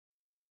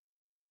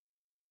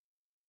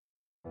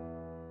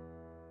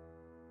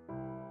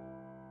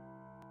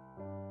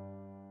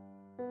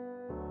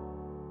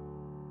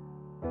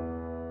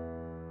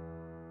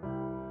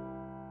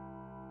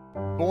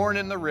born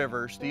in the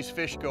rivers, these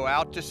fish go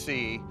out to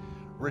sea,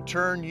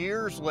 return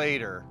years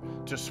later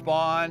to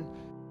spawn,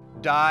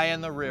 die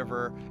in the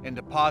river, and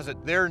deposit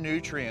their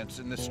nutrients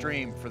in the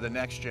stream for the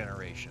next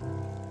generation.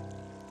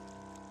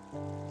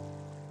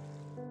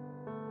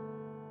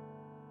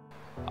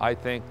 I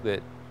think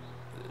that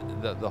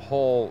the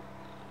whole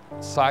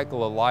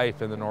cycle of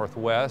life in the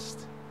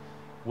Northwest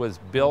was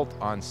built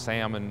on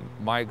salmon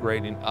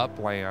migrating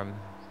upland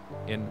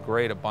in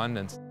great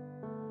abundance.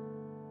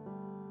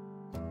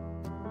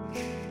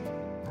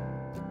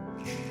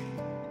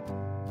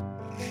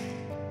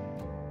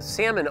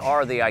 Salmon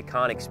are the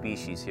iconic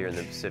species here in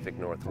the Pacific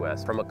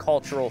Northwest. From a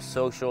cultural,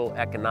 social,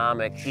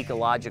 economic,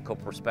 ecological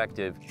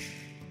perspective.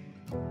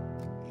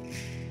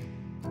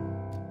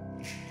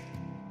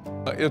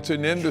 It's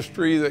an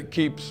industry that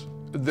keeps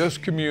this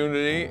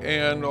community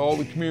and all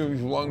the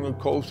communities along the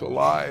coast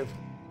alive.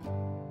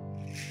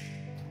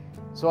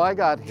 So I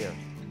got here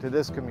to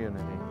this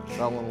community,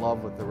 fell in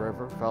love with the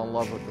river, fell in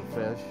love with the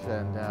fish,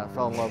 and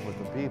fell in love with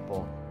the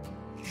people.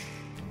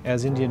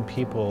 As Indian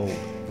people,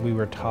 we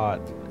were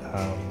taught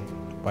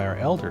by our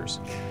elders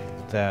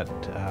that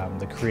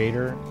the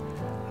Creator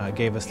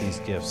gave us these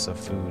gifts of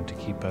food to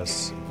keep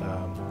us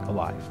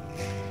alive.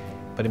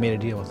 But He made a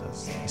deal with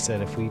us. He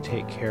said, if we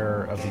take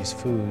care of these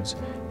foods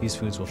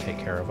will take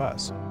care of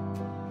us.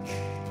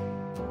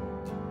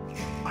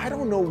 I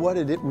don't know what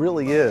it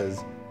really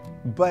is,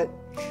 but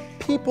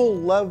people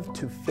love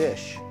to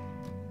fish.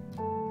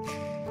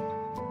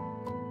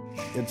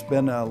 It's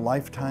been a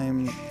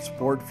lifetime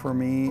sport for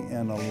me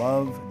and a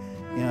love,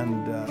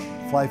 and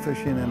fly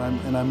fishing, and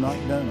I'm not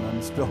done.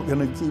 I'm still going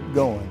to keep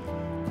going.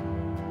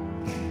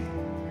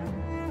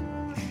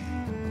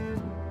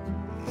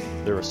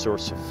 They're a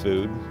source of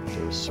food,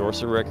 they're a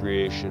source of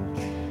recreation,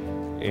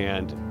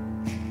 and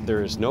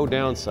there is no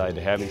downside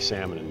to having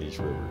salmon in these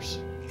rivers.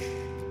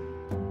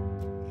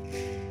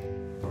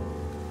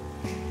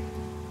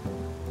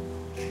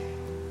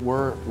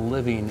 We're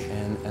living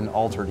in an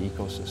altered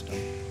ecosystem.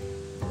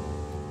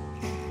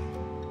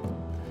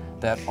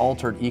 That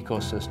altered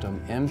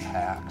ecosystem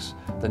impacts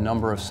the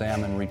number of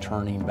salmon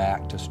returning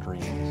back to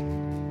streams.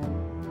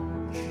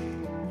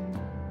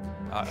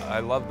 I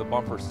love the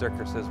bumper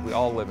sticker says we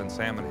all live in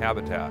salmon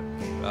habitat.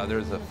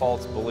 There's a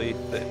false belief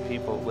that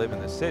people that live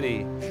in the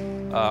city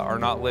are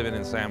not living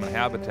in salmon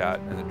habitat,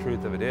 and the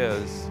truth of it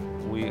is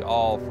we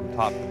all, from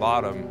top to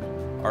bottom,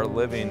 are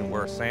living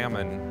where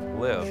salmon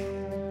live.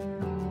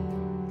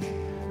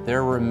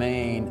 There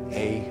remain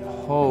a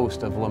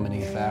host of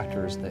limiting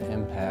factors that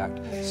impact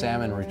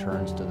salmon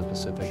returns to the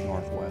Pacific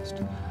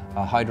Northwest.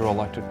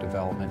 Hydroelectric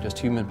development, just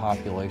human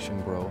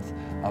population growth,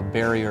 a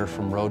barrier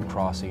from road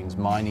crossings,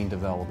 mining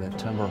development,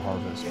 timber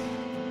harvest.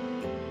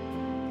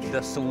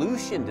 The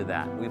solution to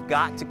that, we've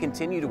got to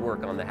continue to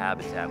work on the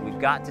habitat. We've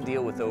got to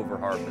deal with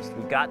overharvest.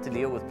 We've got to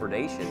deal with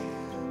predation.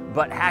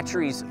 But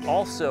hatcheries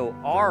also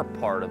are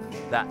part of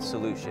that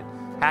solution.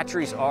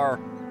 Hatcheries are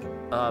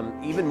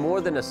even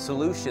more than a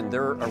solution,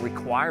 they're a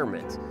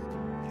requirement.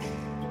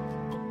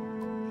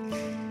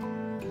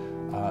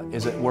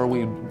 Is it where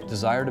we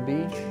desire to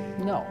be?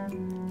 No.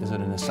 Is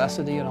it a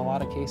necessity in a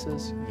lot of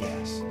cases?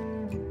 Yes.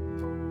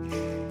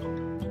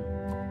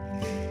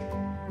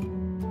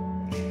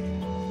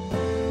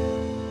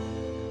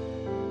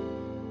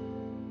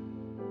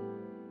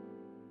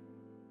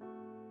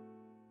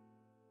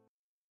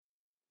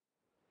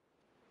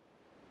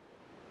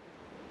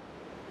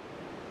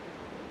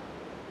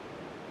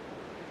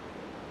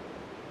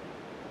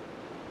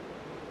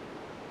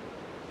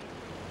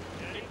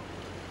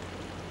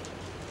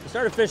 We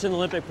started fishing the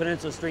Olympic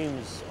Peninsula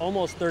streams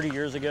almost 30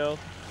 years ago.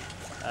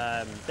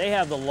 They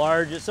have some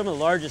of the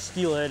largest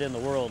steelhead in the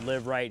world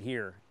live right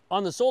here.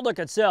 On the Sole Duck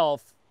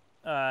itself,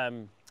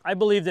 I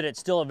believe that it's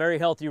still a very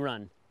healthy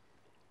run.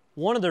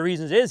 One of the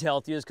reasons it is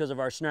healthy is because of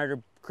our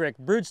Snyder Creek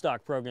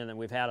broodstock program that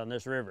we've had on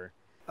this river.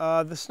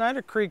 The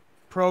Snyder Creek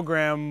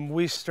program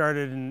we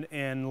started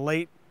in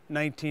late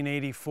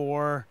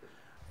 1984.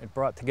 It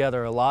brought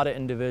together a lot of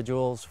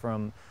individuals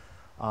from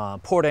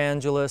Port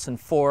Angeles and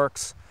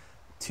Forks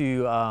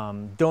to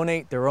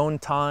donate their own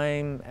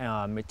time,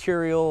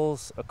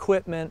 materials,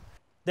 equipment.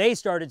 They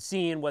started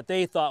seeing what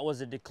they thought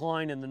was a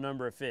decline in the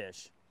number of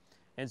fish.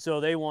 And so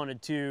they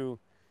wanted to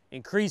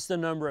increase the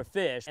number of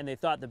fish, and they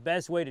thought the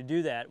best way to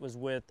do that was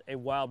with a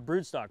wild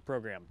broodstock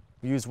program.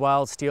 We use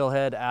wild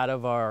steelhead out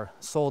of our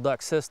Sole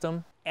Duck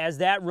system. As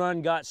that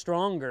run got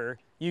stronger,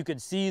 you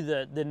could see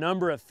the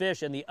number of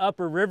fish in the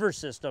upper river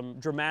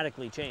system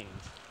dramatically change.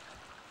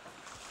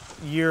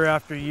 Year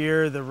after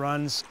year, the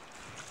runs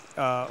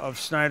of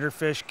Snyder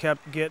fish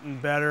kept getting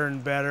better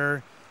and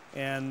better,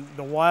 and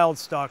the wild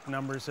stock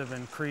numbers have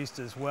increased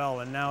as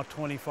well. And now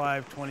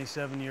 25,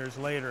 27 years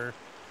later,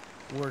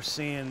 we're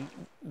seeing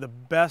the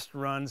best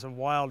runs of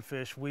wild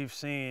fish we've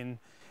seen.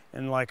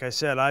 And like I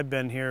said, I've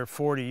been here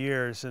 40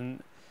 years,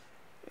 and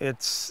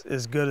it's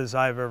as good as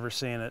I've ever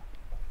seen it.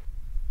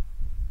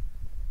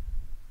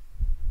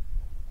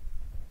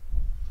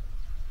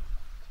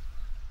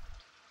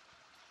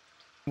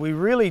 We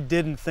really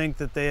didn't think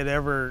that they had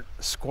ever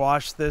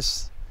squashed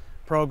this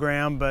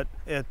program, but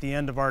at the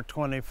end of our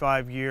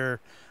 25-year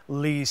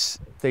lease.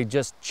 They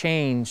just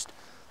changed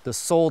the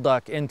sole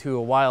duck into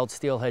a wild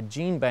steelhead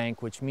gene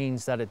bank, which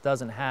means that it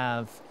doesn't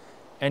have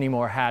any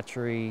more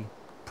hatchery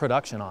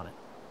production on it.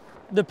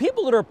 The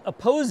people that are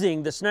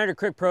opposing the Snyder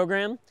Creek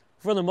program,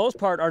 for the most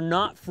part, are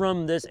not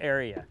from this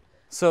area.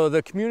 So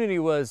the community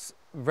was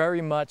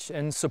very much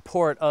in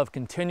support of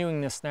continuing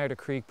the Snyder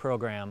Creek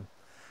program.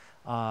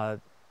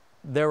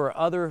 There were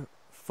other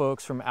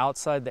folks from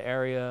outside the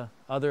area,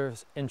 other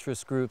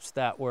interest groups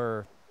that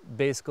were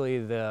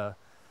basically the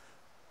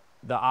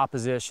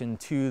opposition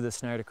to the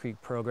Snyder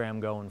Creek program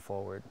going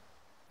forward.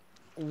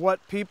 What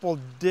people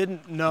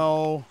didn't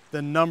know,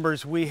 the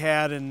numbers we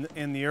had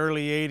in the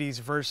early 80s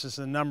versus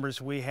the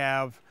numbers we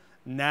have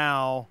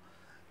now,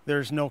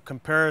 there's no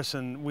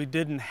comparison. We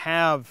didn't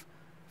have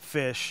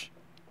fish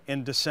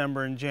in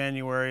December and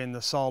January in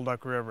the Salt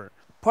Duck River.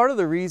 Part of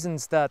the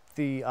reasons that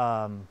the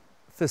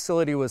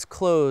facility was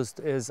closed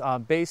is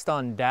based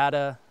on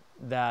data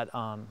that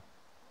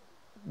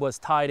was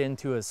tied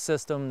into a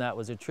system that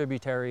was a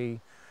tributary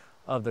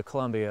of the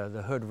Columbia,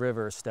 the Hood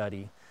River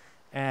study.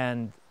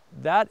 And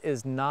that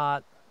is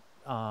not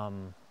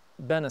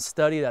been a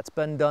study that's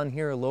been done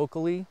here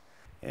locally.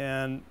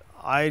 And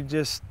I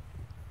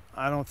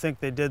don't think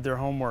they did their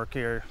homework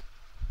here.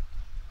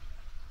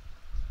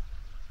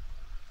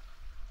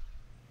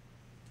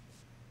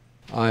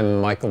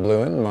 I'm Michael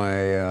Bluen.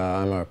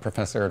 I'm a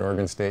professor at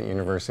Oregon State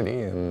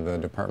University in the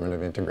Department of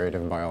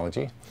Integrative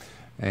Biology,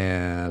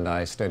 and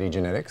I study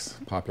genetics,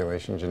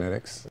 population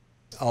genetics.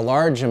 A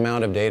large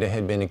amount of data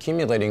had been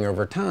accumulating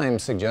over time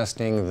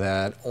suggesting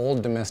that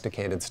old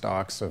domesticated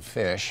stocks of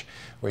fish,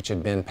 which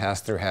had been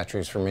passed through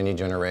hatcheries for many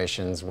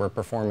generations, were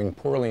performing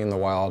poorly in the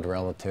wild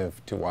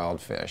relative to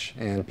wild fish,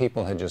 and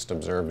people had just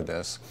observed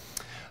this.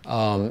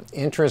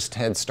 Interest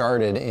had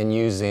started in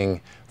using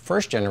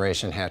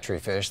first-generation hatchery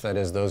fish, that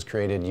is, those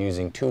created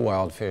using 2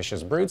 wild fish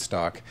as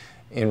broodstock,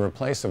 in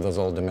replace of those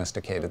old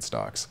domesticated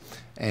stocks.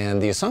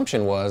 And the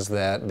assumption was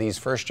that these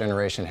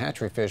first-generation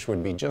hatchery fish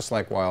would be just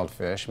like wild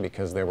fish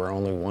because they were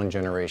only 1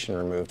 generation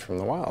removed from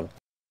the wild.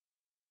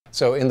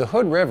 So in the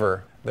Hood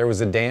River, there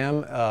was a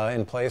dam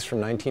in place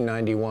from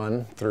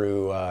 1991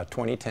 through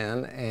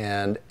 2010,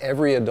 and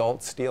every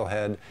adult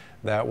steelhead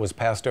that was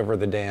passed over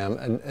the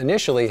dam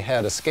initially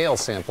had a scale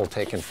sample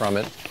taken from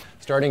it.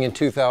 Starting in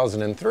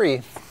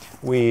 2003,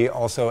 we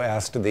also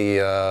asked the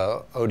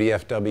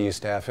ODFW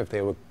staff if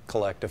they would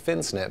collect a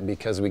fin snip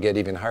because we get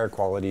even higher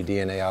quality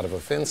DNA out of a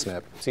fin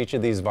snip. So each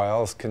of these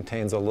vials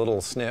contains a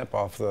little snip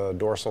off the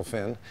dorsal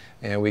fin,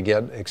 and we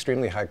get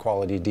extremely high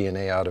quality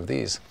DNA out of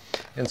these.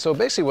 And so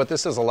basically what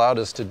this has allowed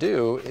us to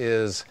do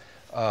is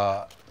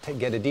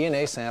get a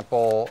DNA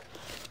sample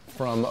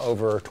from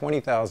over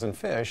 20,000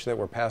 fish that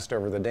were passed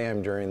over the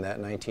dam during that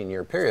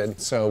 19-year period.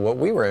 So what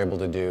we were able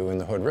to do in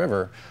the Hood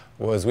River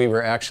was we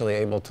were actually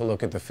able to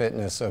look at the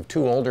fitness of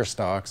 2 older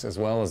stocks as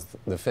well as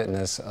the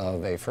fitness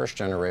of a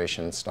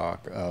first-generation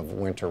stock of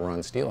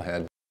winter-run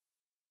steelhead.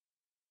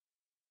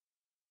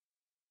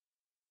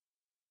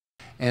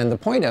 And the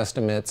point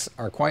estimates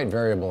are quite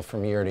variable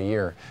from year to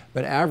year,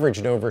 but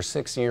averaged over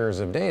 6 years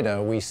of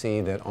data, we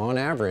see that on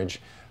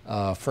average,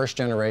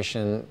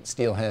 first-generation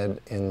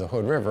steelhead in the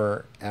Hood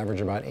River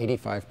average about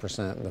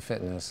 85% the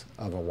fitness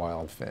of a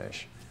wild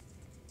fish.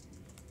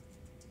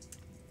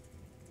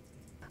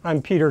 I'm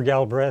Peter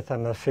Galbraith.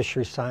 I'm a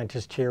fishery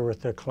scientist here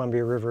with the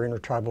Columbia River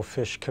Intertribal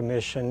Fish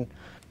Commission.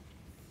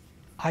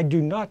 I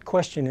do not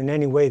question in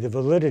any way the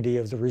validity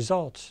of the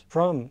results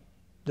from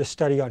the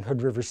study on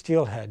Hood River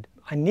steelhead.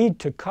 I need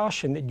to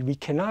caution that we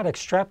cannot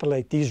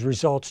extrapolate these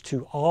results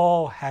to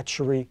all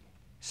hatchery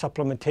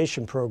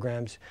supplementation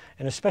programs,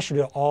 and especially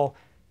to all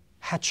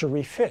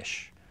hatchery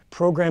fish.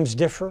 Programs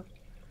differ,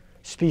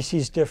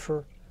 species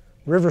differ,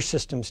 river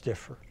systems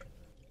differ.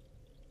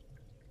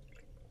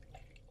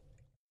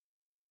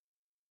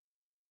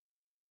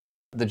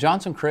 The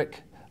Johnson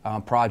Creek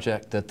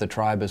project that the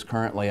tribe is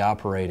currently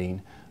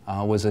operating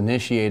was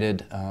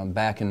initiated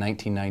back in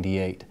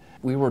 1998.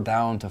 We were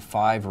down to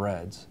 5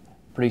 reds.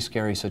 Pretty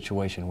scary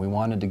situation. We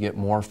wanted to get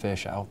more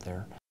fish out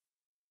there.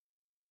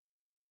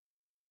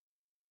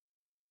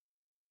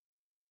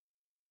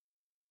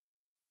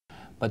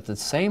 But at the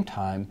same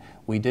time,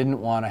 we didn't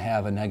want to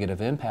have a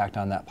negative impact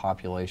on that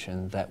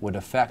population that would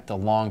affect the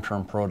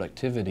long-term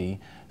productivity.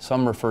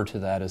 Some refer to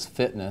that as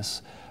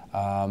fitness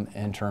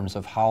in terms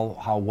of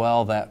how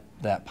well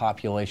that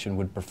population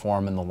would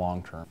perform in the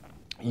long term.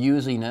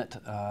 Using it,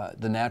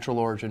 the natural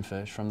origin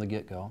fish from the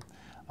get-go,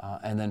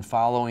 and then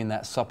following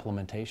that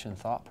supplementation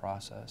thought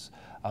process,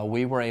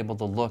 we were able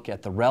to look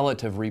at the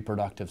relative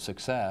reproductive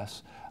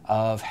success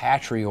of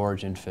hatchery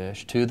origin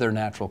fish to their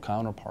natural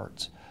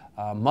counterparts.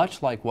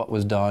 Much like what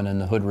was done in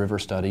the Hood River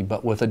study,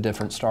 but with a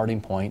different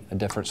starting point, a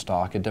different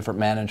stock, a different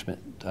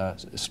management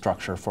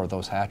structure for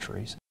those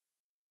hatcheries.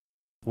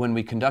 When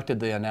we conducted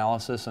the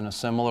analysis in a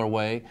similar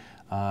way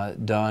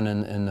done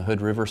in the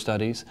Hood River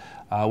studies,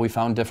 we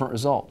found different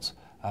results.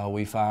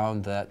 We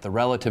found that the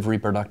relative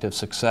reproductive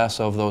success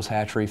of those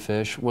hatchery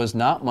fish was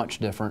not much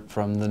different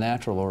from the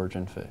natural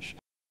origin fish.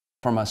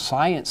 From a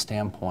science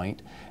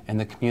standpoint, and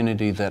the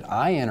community that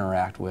I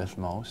interact with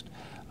most,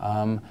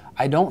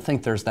 I don't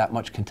think there's that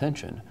much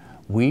contention.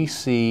 We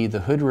see the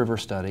Hood River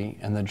study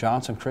and the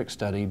Johnson Creek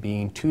study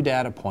being two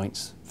data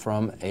points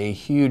from a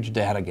huge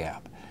data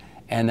gap,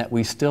 and that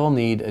we still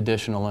need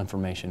additional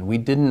information. We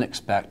didn't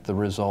expect the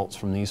results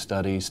from these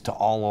studies to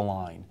all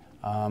align.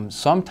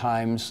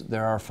 Sometimes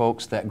there are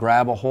folks that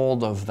grab a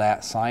hold of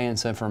that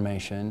science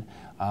information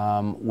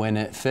when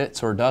it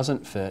fits or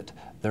doesn't fit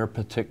their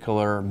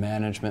particular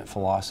management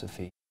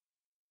philosophy.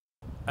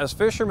 As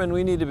fishermen,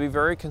 we need to be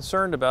very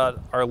concerned about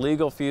our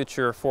legal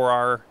future for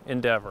our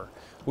endeavor.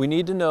 We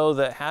need to know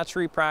that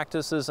hatchery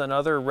practices and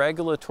other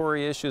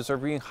regulatory issues are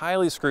being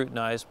highly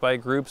scrutinized by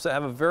groups that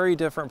have a very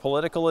different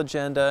political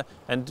agenda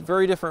and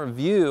very different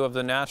view of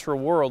the natural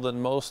world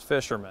than most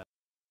fishermen.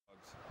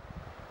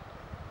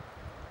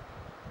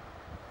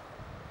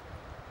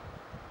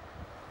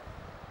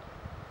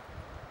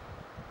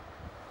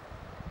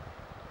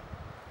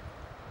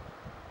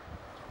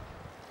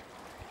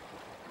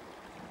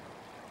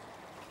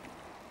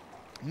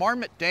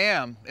 Marmot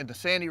Dam in the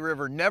Sandy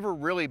River never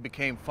really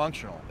became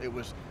functional. It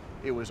was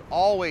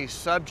always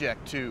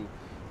subject to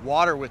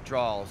water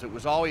withdrawals. It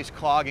was always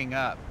clogging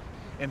up.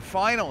 And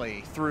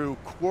finally, through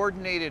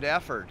coordinated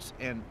efforts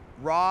and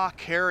raw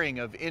caring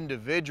of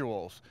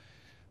individuals,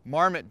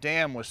 Marmot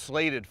Dam was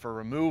slated for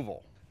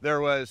removal.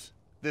 There was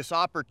this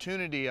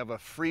opportunity of a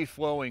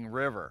free-flowing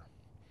river.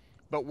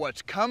 But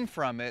what's come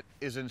from it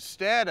is,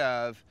 instead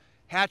of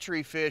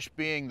hatchery fish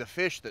being the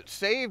fish that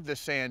saved the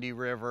Sandy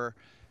River,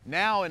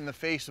 now in the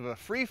face of a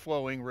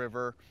free-flowing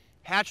river,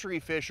 hatchery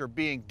fish are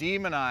being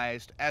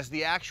demonized as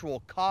the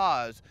actual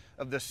cause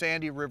of the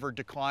Sandy River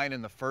decline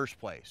in the first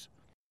place.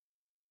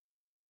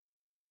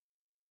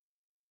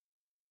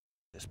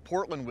 As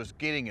Portland was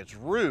getting its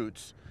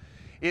roots,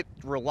 it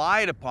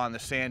relied upon the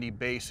Sandy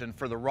Basin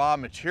for the raw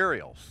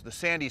materials. The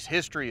Sandy's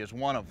history is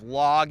one of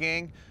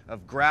logging,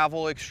 of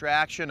gravel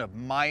extraction, of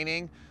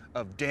mining,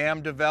 of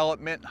dam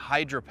development,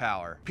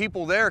 hydropower.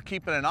 People there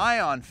keeping an eye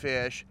on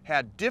fish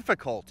had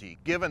difficulty,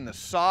 given the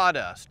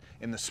sawdust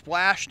and the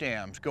splash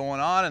dams going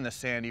on in the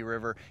Sandy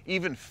River,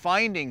 even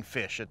finding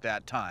fish at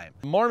that time.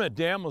 Marmot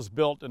Dam was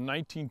built in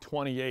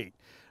 1928,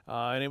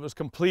 and it was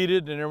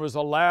completed, and there was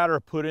a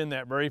ladder put in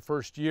that very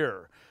first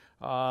year.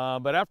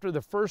 But after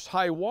the first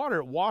high water,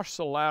 it washed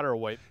the ladder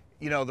away.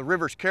 You know, the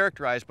river's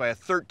characterized by a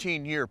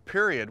 13-year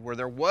period where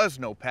there was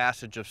no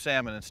passage of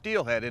salmon and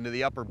steelhead into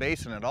the upper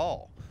basin at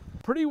all.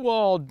 Pretty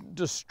well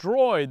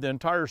destroyed the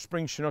entire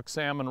spring Chinook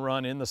salmon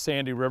run in the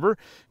Sandy River,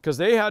 because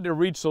they had to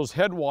reach those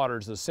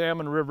headwaters. The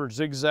Salmon River,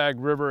 Zigzag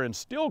River, and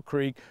Still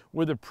Creek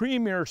were the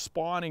premier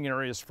spawning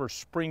areas for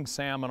spring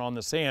salmon on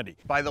the Sandy.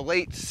 By the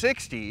late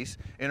 60s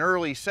and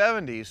early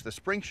 70s, the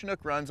spring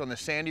Chinook runs on the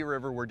Sandy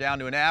River were down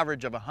to an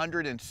average of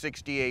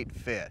 168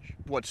 fish.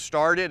 What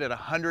started at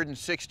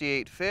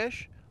 168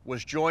 fish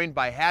was joined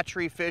by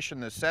hatchery fish in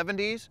the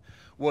 70s,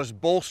 was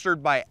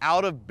bolstered by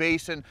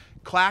out-of-basin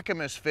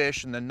clackamas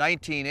fish in the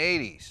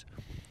 1980s.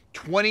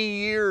 20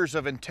 years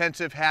of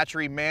intensive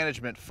hatchery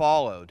management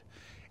followed.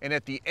 And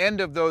at the end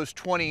of those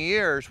 20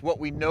 years, what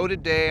we know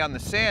today on the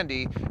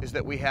Sandy is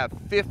that we have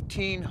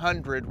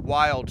 1,500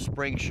 wild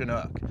spring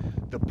Chinook,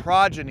 the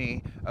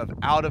progeny of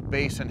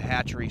out-of-basin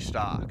hatchery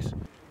stocks.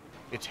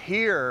 It's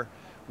here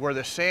where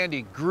the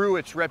Sandy grew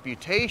its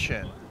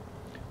reputation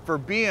for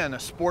being a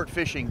sport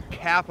fishing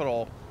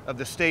capital of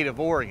the state of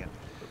Oregon.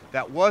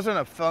 That wasn't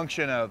a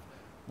function of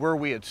where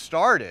we had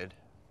started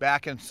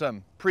back in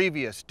some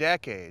previous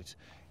decades.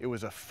 It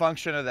was a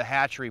function of the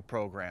hatchery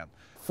program.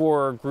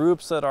 For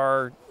groups that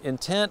are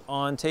intent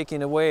on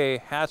taking away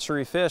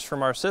hatchery fish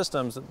from our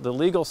systems, the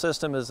legal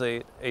system is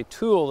a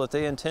tool that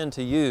they intend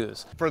to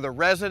use. For the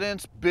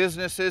residents,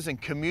 businesses, and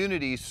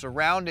communities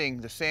surrounding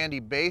the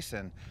Sandy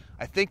Basin,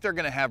 I think they're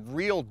going to have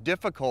real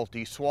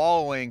difficulty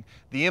swallowing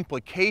the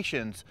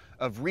implications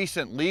of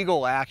recent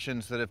legal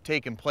actions that have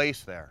taken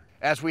place there.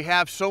 As we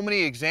have so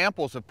many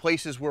examples of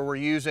places where we're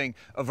using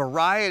a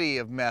variety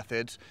of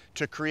methods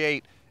to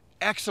create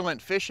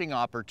excellent fishing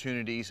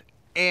opportunities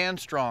and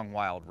strong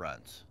wild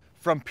runs.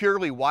 From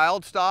purely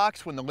wild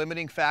stocks when the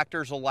limiting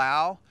factors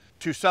allow,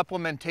 to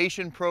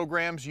supplementation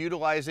programs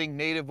utilizing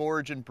native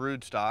origin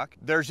broodstock.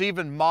 There's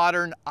even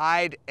modern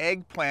eyed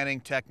egg planting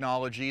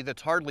technology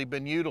that's hardly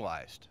been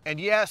utilized. And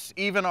yes,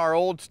 even our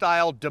old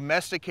style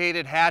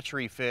domesticated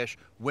hatchery fish,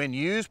 when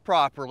used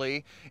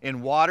properly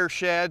in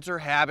watersheds or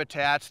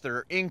habitats that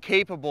are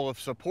incapable of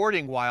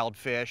supporting wild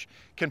fish,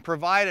 can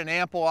provide an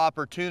ample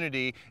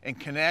opportunity and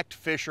connect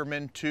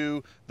fishermen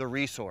to the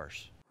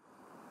resource.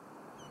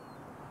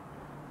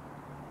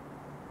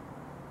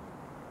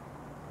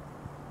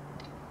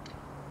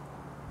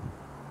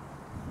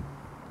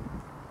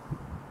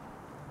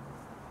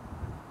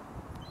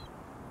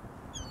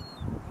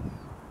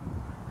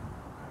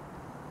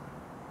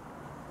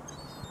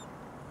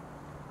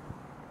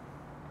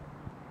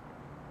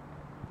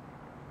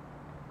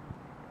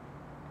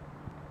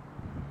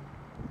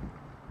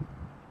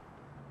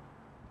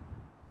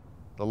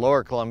 The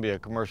Lower Columbia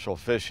commercial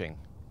fishing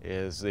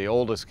is the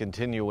oldest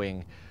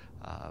continuing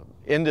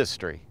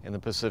industry in the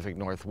Pacific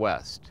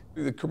Northwest.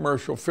 The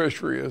commercial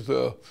fishery is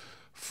a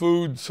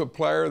food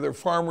supplier. They're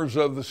farmers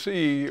of the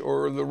sea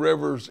or the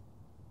rivers.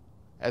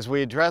 As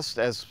we addressed,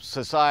 as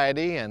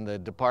society and the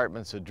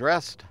departments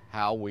addressed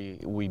how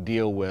we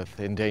deal with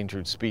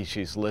endangered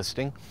species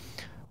listing,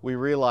 we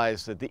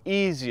realized that the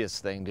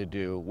easiest thing to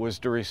do was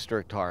to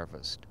restrict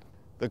harvest.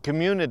 The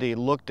community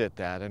looked at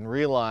that and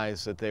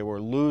realized that they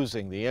were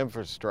losing the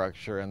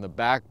infrastructure and the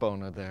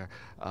backbone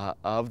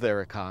of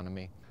their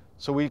economy.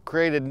 So we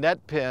created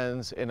net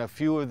pens in a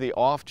few of the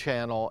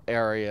off-channel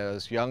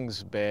areas,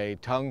 Young's Bay,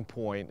 Tongue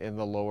Point in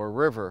the lower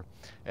river,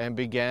 and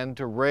began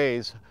to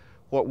raise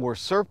what were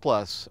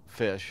surplus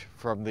fish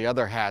from the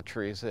other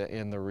hatcheries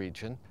in the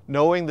region,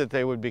 knowing that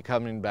they would be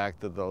coming back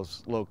to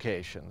those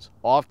locations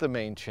off the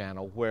main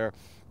channel where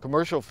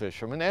commercial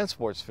fishermen and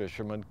sports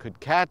fishermen could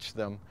catch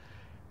them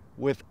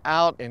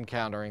without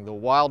encountering the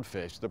wild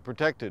fish, the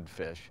protected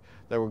fish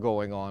that were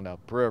going on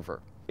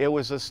upriver. It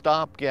was a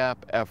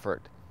stopgap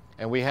effort,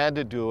 and we had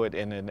to do it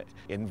in an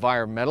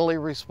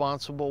environmentally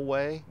responsible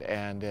way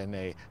and in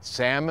a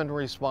salmon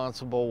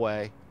responsible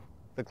way.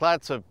 The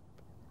Clatsop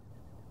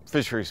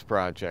Fisheries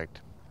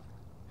Project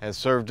has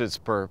served its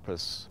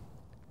purpose,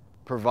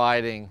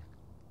 providing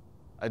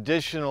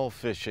additional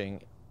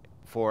fishing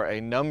for a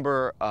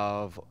number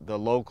of the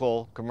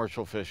local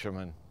commercial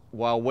fishermen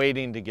while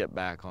waiting to get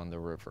back on the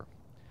river.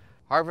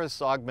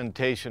 Harvest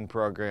augmentation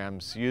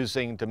programs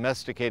using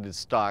domesticated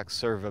stocks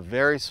serve a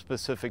very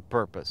specific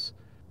purpose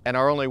and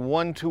are only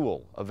one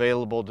tool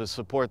available to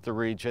support the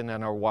region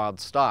and our wild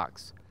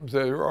stocks.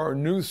 There are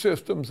new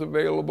systems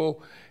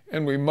available,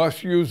 and we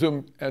must use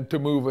them to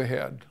move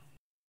ahead.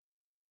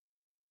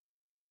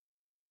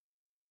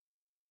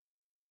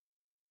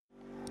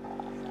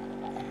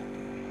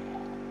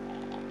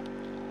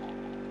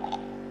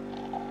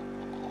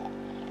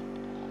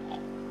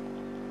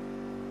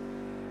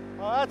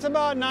 Well, that's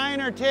about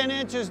 9 or 10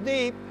 inches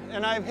deep,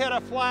 and I've hit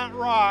a flat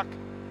rock,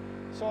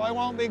 so I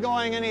won't be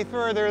going any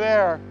further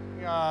there.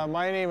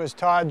 My name is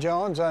Todd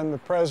Jones. I'm the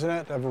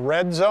president of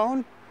Red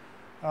Zone.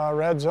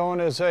 Red Zone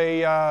is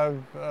a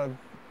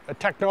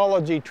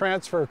technology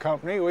transfer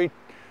company. We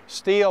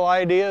steal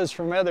ideas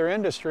from other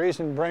industries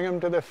and bring them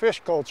to the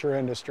fish culture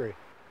industry.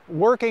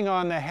 Working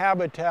on the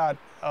habitat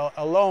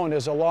alone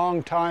is a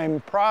long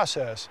time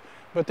process,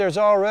 but there's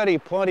already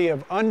plenty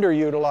of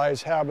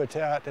underutilized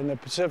habitat in the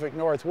Pacific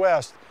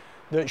Northwest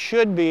that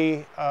should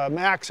be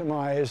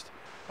maximized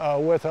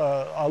with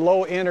a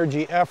low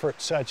energy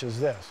effort such as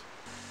this.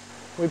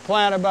 We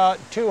plant about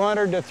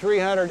 200 to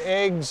 300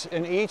 eggs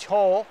in each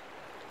hole,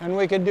 and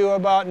we can do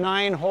about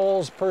 9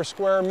 holes per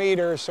square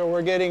meter, so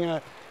we're getting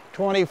a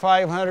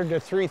 2,500 to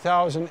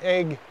 3,000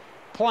 egg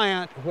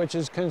plant, which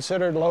is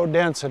considered low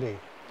density.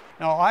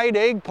 Now, eyed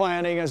egg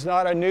planting is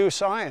not a new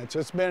science.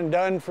 It's been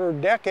done for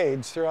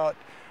decades throughout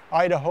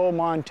Idaho,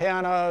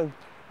 Montana,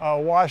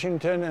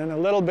 Washington, and a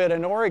little bit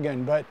in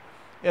Oregon, but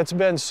it's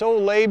been so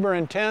labor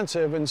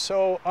intensive and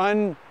so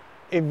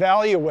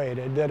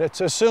unevaluated that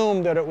it's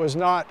assumed that it was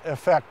not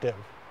effective.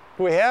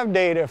 We have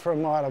data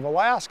from out of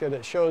Alaska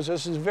that shows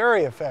this is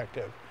very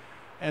effective.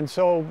 And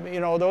so, you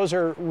know, those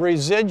are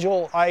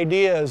residual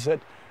ideas that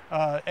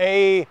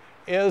A,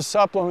 is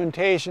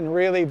supplementation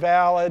really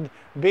valid?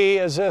 B,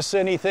 is this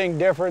anything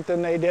different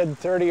than they did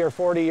 30 or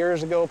 40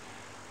 years ago?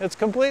 It's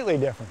completely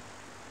different.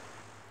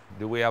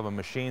 Do we have a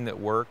machine that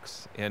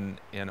works in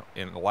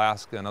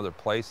Alaska and other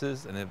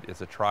places, and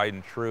it's a tried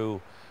and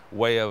true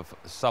way of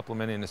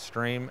supplementing a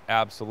stream?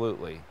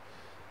 Absolutely.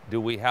 Do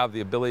we have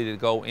the ability to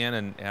go in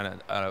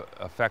and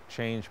affect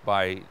change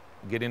by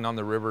getting on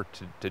the river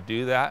to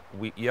do that?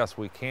 Yes,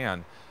 we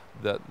can.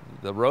 The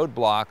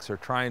roadblocks are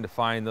trying to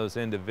find those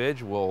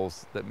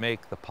individuals that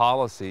make the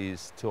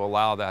policies to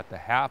allow that to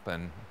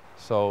happen.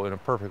 So in a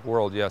perfect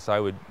world, yes, I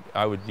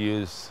would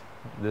use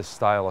this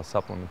style of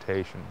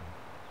supplementation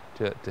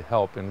to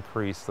help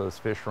increase those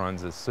fish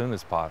runs as soon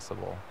as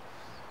possible.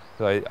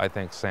 So I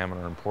think salmon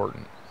are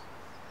important.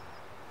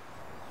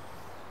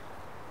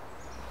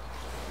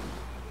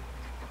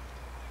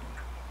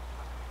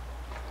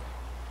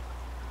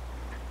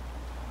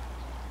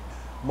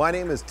 My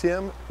name is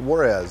Tim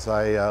Juarez.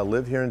 I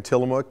live here in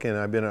Tillamook, and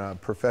I've been a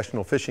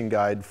professional fishing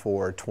guide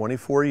for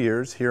 24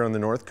 years here on the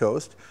North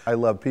Coast. I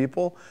love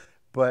people,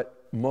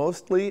 but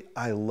mostly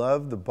I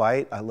love the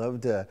bite. I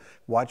love to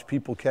watch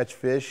people catch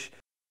fish.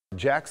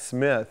 Jack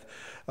Smith,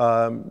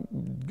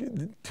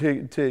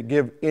 to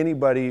give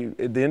anybody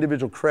the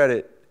individual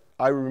credit,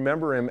 I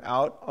remember him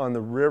out on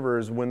the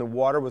rivers when the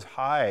water was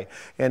high,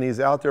 and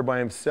he's out there by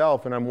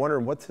himself, and I'm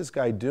wondering, what's this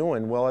guy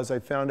doing? Well, as I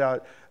found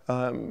out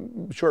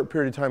short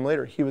period of time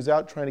later, he was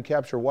out trying to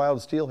capture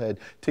wild steelhead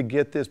to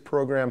get this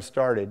program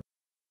started.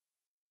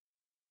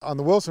 On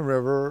the Wilson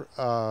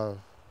River,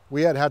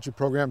 we had hatchery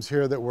programs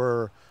here that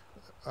were,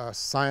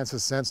 science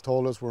has since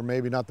told us, were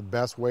maybe not the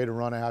best way to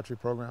run a hatchery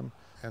program.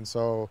 And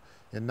so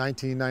in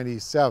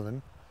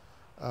 1997,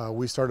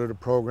 we started a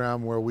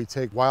program where we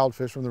take wild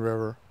fish from the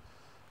river.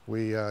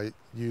 We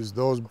use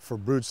those for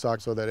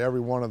broodstock so that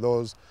every one of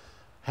those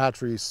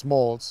hatchery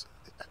smolts,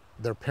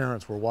 their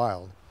parents were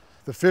wild.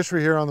 The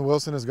fishery here on the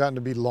Wilson has gotten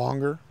to be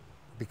longer.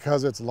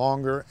 Because it's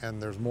longer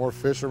and there's more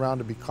fish around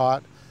to be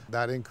caught,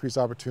 that increased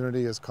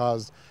opportunity has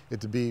caused it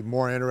to be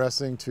more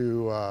interesting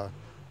to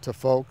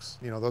folks.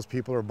 You know, those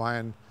people are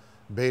buying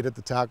bait at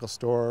the tackle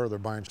store, they're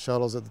buying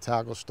shuttles at the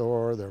tackle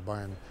store, they're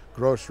buying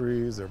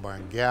groceries, they're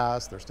buying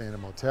gas, they're staying in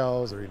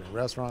motels, they're eating at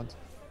restaurants.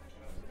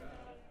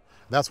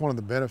 That's one of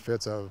the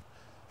benefits of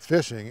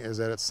fishing, is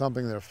that it's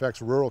something that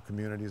affects rural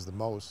communities the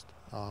most,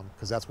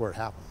 because that's where it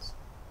happens.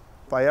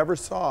 If I ever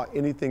saw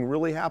anything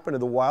really happen to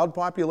the wild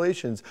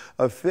populations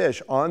of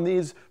fish on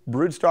these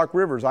broodstock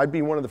rivers, I'd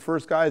be one of the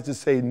first guys to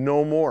say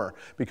no more,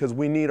 because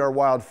we need our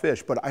wild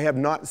fish. But I have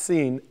not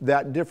seen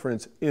that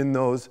difference in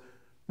those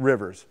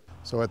rivers.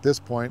 So at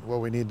this point,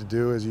 what we need to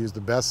do is use the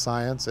best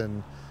science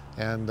and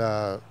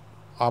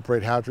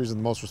operate hatcheries in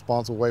the most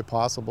responsible way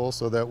possible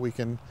so that we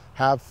can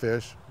have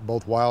fish,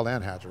 both wild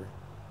and hatchery.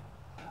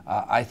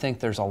 I think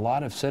there's a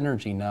lot of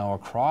synergy now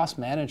across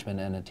management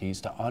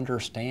entities to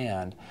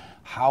understand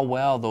how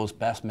well those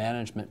best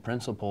management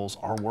principles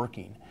are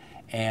working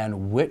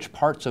and which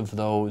parts of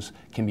those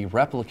can be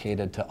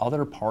replicated to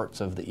other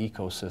parts of the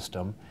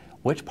ecosystem,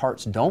 which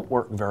parts don't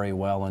work very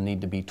well and need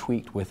to be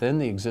tweaked within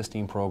the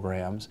existing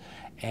programs,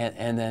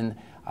 and then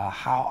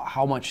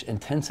how much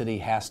intensity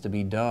has to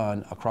be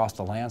done across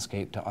the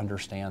landscape to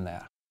understand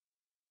that.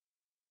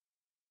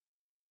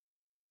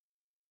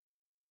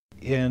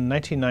 In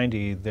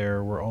 1990,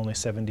 there were only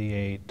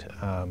 78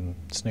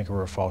 Snake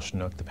River Falls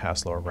Chinook that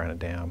passed Lower Granite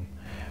Dam.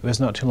 It was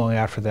not too long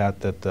after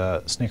that that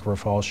the Snake River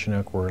Falls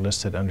Chinook were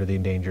listed under the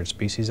Endangered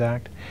Species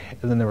Act.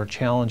 And then there were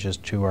challenges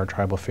to our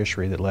tribal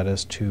fishery that led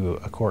us to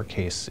a court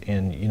case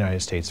in United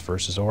States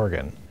versus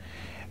Oregon.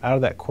 Out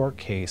of that court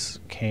case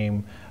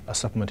came a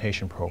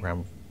supplementation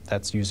program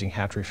that's using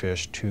hatchery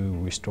fish to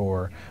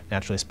restore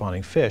naturally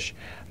spawning fish.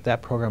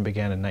 That program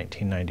began in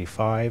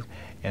 1995,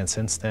 and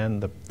since then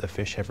the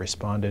fish have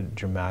responded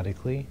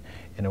dramatically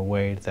in a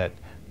way that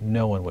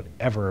no one would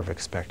ever have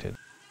expected.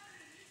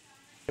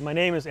 My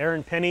name is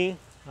Aaron Penny.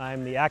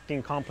 I'm the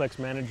acting complex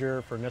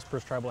manager for Nez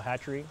Perce Tribal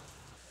Hatchery.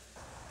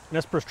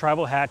 Nez Perce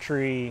Tribal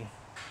Hatchery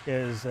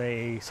is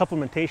a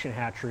supplementation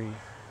hatchery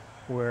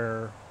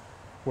where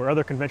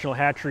other conventional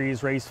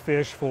hatcheries raise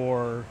fish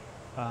for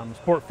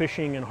sport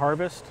fishing and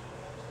harvest.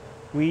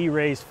 We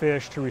raise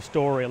fish to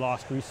restore a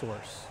lost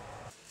resource.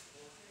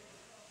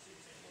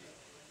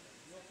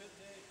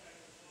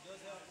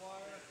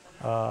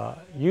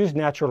 Use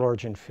natural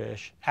origin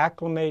fish,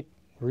 acclimate,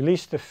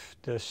 release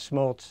the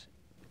smolts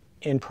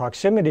in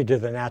proximity to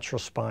the natural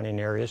spawning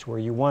areas where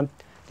you want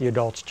the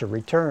adults to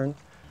return.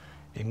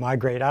 They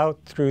migrate out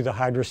through the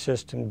hydro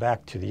system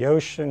back to the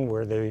ocean,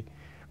 where they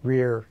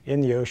rear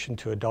in the ocean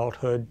to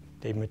adulthood.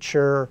 They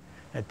mature.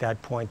 At that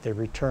point, they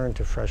return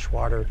to fresh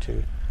water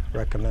to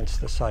recommence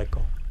the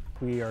cycle.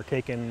 We are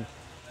taking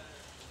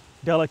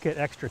delicate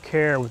extra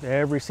care with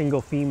every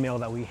single female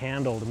that we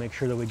handle to make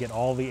sure that we get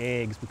all the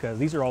eggs, because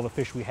these are all the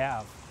fish we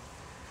have.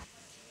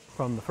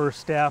 From the first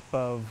step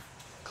of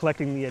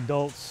collecting the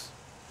adults,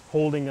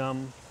 holding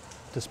them,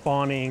 to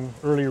spawning,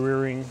 early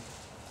rearing,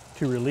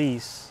 to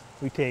release,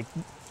 we take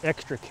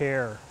extra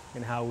care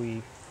in how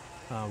we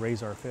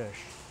raise our fish.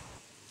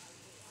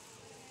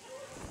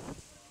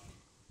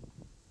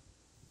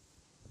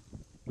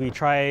 We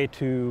try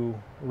to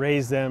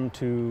raise them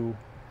to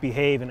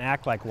behave and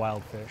act like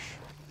wild fish.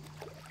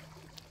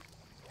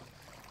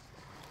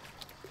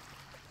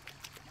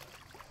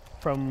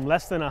 From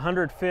less than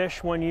 100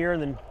 fish one year in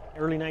the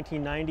early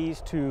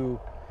 1990s to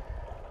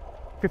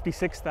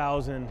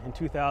 56,000 in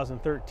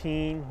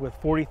 2013 with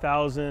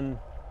 40,000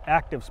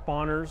 active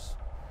spawners.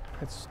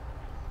 It's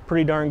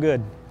pretty darn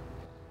good.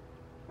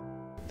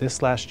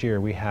 This last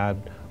year we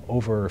had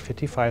over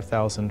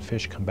 55,000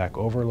 fish come back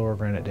over Lower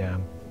Granite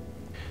Dam.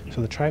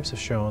 So the tribes have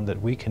shown that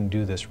we can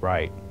do this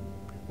right.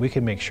 We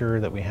can make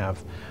sure that we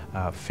have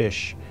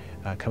fish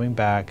coming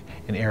back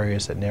in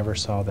areas that never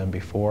saw them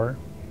before,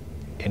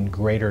 in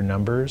greater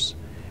numbers,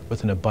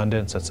 with an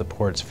abundance that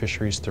supports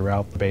fisheries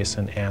throughout the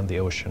basin and the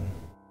ocean.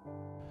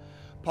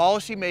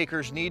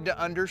 Policymakers need to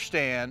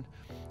understand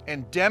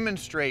and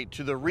demonstrate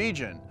to the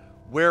region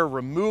where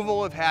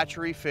removal of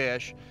hatchery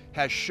fish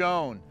has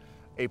shown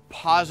a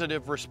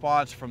positive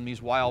response from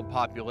these wild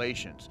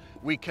populations.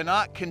 We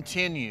cannot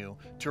continue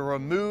to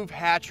remove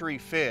hatchery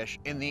fish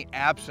in the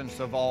absence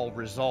of all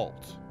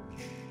results.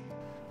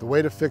 The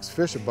way to fix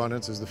fish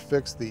abundance is to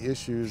fix the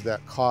issues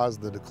that cause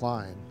the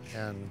decline,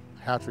 and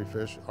hatchery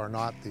fish are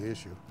not the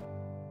issue.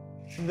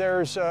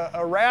 There's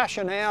a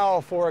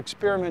rationale for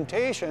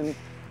experimentation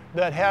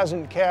that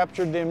hasn't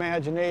captured the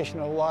imagination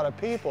of a lot of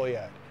people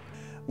yet.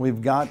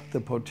 We've got the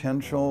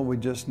potential, we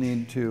just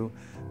need to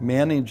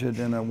manage it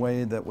in a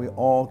way that we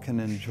all can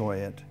enjoy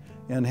it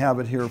and have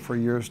it here for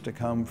years to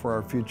come for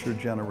our future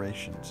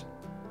generations.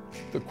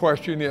 The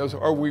question is,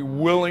 are we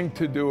willing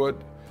to do it,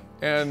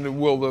 and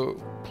will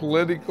the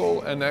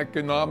political and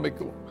economic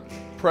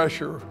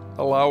pressure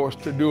allow us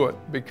to do it,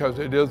 because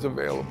it is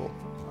available?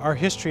 Our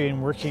history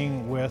in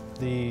working with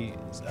the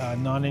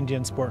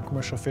non-Indian sport and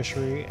commercial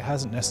fishery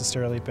hasn't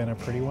necessarily been a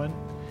pretty one.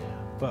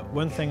 But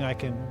one thing I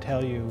can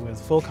tell you with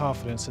full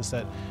confidence is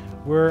that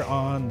we're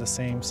on the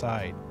same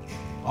side.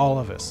 All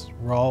of us.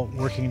 We're all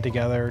working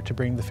together to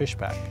bring the fish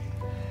back.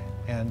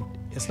 And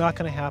it's not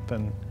going to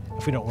happen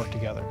if we don't work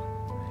together.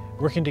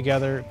 Working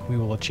together, we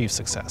will achieve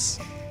success.